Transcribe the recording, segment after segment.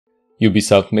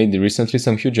Ubisoft made recently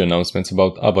some huge announcements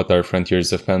about Avatar: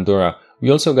 Frontiers of Pandora.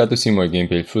 We also got to see more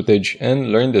gameplay footage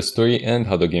and learn the story and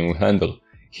how the game will handle.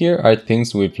 Here are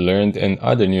things we've learned and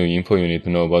other new info you need to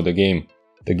know about the game.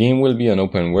 The game will be an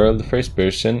open-world,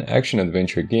 first-person,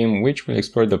 action-adventure game which will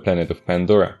explore the planet of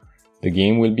Pandora. The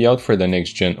game will be out for the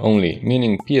next gen only,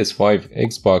 meaning PS5,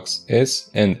 Xbox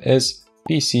S and S,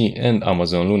 PC and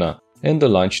Amazon Luna, and the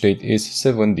launch date is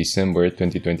 7 December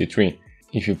 2023.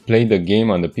 If you play the game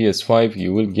on the PS5,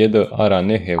 you will get the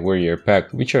Aranehe Warrior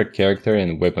Pack, which are character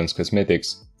and weapons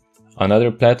cosmetics. On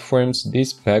other platforms,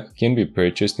 this pack can be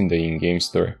purchased in the in-game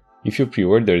store. If you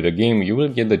pre-order the game, you will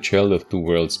get the Child of Two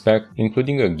Worlds pack,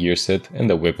 including a gear set and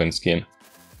a weapon skin.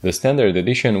 The standard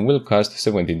edition will cost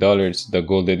 $70, the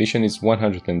gold edition is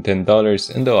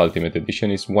 $110 and the ultimate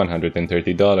edition is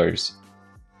 $130.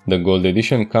 The gold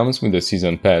edition comes with a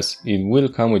season pass. It will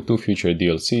come with 2 future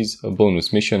DLCs, a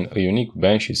bonus mission, a unique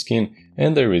Banshee skin,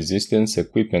 and a resistance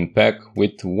equipment pack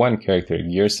with 1 character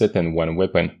gear set and 1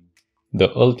 weapon.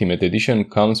 The ultimate edition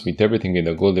comes with everything in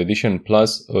the gold edition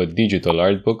plus a digital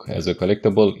art book as a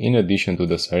collectible in addition to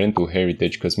the Sarentu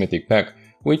Heritage cosmetic pack,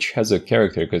 which has a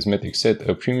character cosmetic set,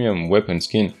 a premium weapon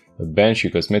skin, a Banshee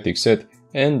cosmetic set,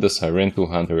 and the Sarentu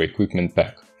Hunter equipment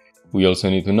pack. We also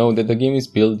need to know that the game is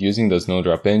built using the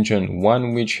Snowdrop engine,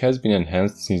 one which has been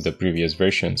enhanced since the previous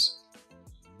versions.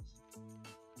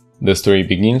 The story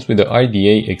begins with the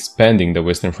RDA expanding the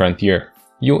Western frontier.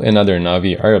 You and other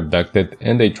Na'vi are abducted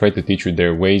and they try to teach you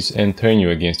their ways and turn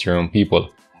you against your own people.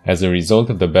 As a result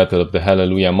of the Battle of the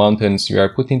Hallelujah Mountains, you are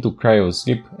put into cryo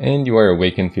sleep and you are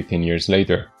awakened 15 years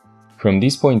later. From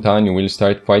this point on, you will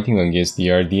start fighting against the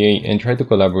RDA and try to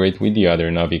collaborate with the other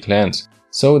Na'vi clans.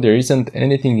 So there isn't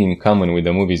anything in common with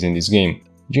the movies in this game.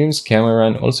 James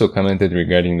Cameron also commented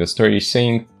regarding the story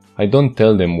saying, "I don't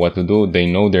tell them what to do, they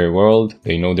know their world,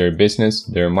 they know their business,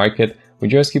 their market. We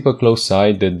just keep a close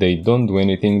eye that they don't do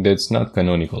anything that's not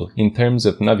canonical in terms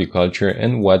of Na'vi culture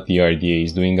and what the RDA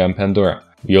is doing on Pandora."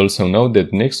 We also know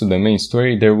that next to the main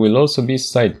story there will also be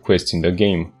side quests in the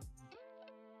game.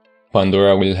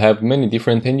 Pandora will have many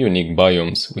different and unique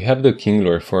biomes. We have the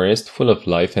Kinglor forest full of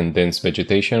life and dense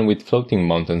vegetation with floating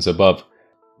mountains above.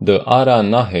 The Ara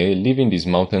Nahe live in these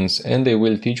mountains and they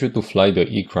will teach you to fly the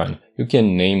Ikran. You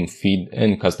can name, feed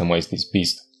and customize this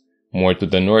beast. More to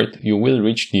the north, you will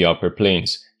reach the upper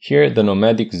plains. Here the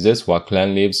nomadic Zeswa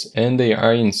clan lives and they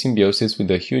are in symbiosis with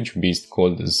a huge beast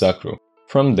called Zakru.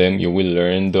 From them you will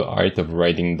learn the art of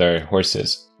riding their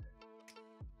horses.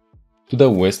 To the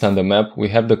west on the map we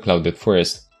have the Clouded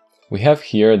Forest. We have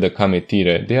here the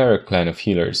Kametire, they are a clan of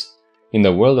healers. In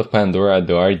the world of Pandora,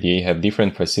 the RDA have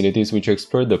different facilities which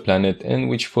explore the planet and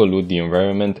which pollute the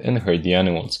environment and hurt the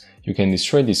animals. You can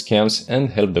destroy these camps and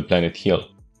help the planet heal.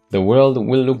 The world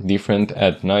will look different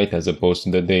at night as opposed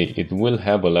to the day. It will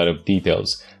have a lot of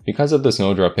details. Because of the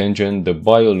Snowdrop engine, the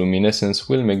bioluminescence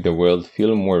will make the world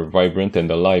feel more vibrant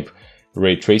and alive.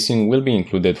 Ray tracing will be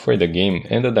included for the game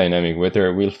and the dynamic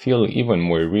weather will feel even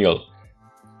more real.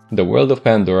 The world of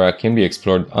Pandora can be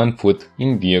explored on foot,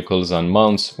 in vehicles, on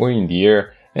mounts or in the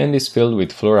air and is filled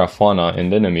with flora, fauna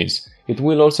and enemies. It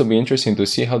will also be interesting to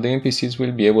see how the NPCs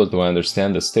will be able to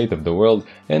understand the state of the world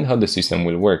and how the system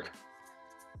will work.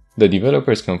 The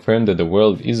developers confirmed that the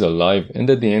world is alive and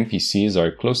that the NPCs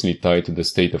are closely tied to the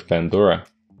state of Pandora.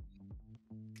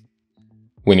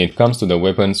 When it comes to the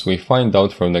weapons, we find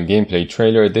out from the gameplay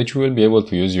trailer that you will be able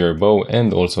to use your bow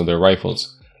and also the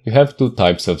rifles. You have 2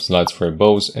 types of slots for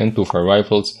bows and 2 for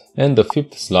rifles, and the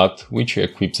 5th slot which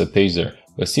equips a taser.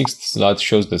 The 6th slot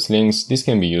shows the slings, this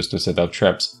can be used to set up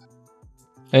traps.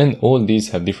 And all these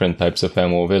have different types of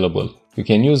ammo available. You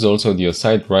can use also the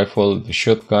assault rifle, the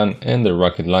shotgun and the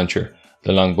rocket launcher.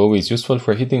 The longbow is useful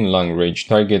for hitting long-range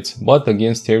targets, but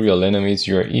against aerial enemies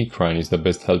your Ikran is the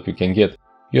best help you can get.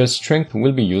 Your strength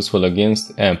will be useful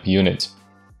against AMP units.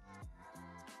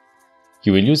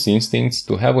 You will use instincts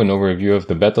to have an overview of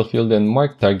the battlefield and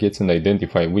mark targets and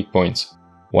identify weak points.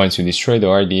 Once you destroy the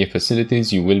RDA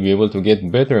facilities, you will be able to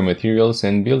get better materials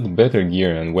and build better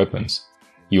gear and weapons.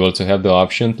 You also have the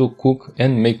option to cook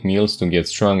and make meals to get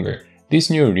stronger.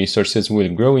 These new resources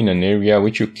will grow in an area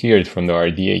which you cleared from the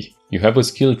RDA. You have a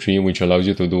skill tree which allows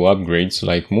you to do upgrades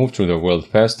like move through the world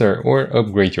faster or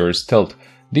upgrade your stealth.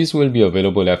 These will be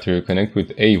available after you connect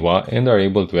with Awa and are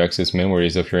able to access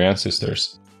memories of your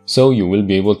ancestors. So you will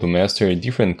be able to master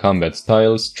different combat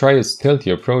styles, try a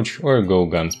stealthy approach or go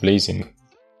guns blazing.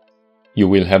 You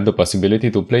will have the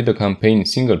possibility to play the campaign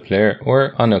single player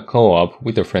or on a co-op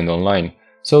with a friend online.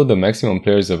 So the maximum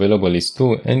players available is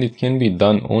 2 and it can be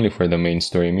done only for the main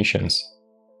story missions.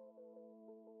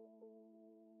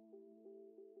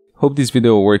 Hope this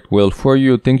video worked well for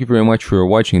you. Thank you very much for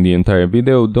watching the entire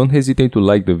video. Don't hesitate to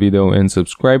like the video and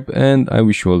subscribe, and I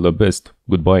wish you all the best.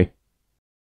 Goodbye.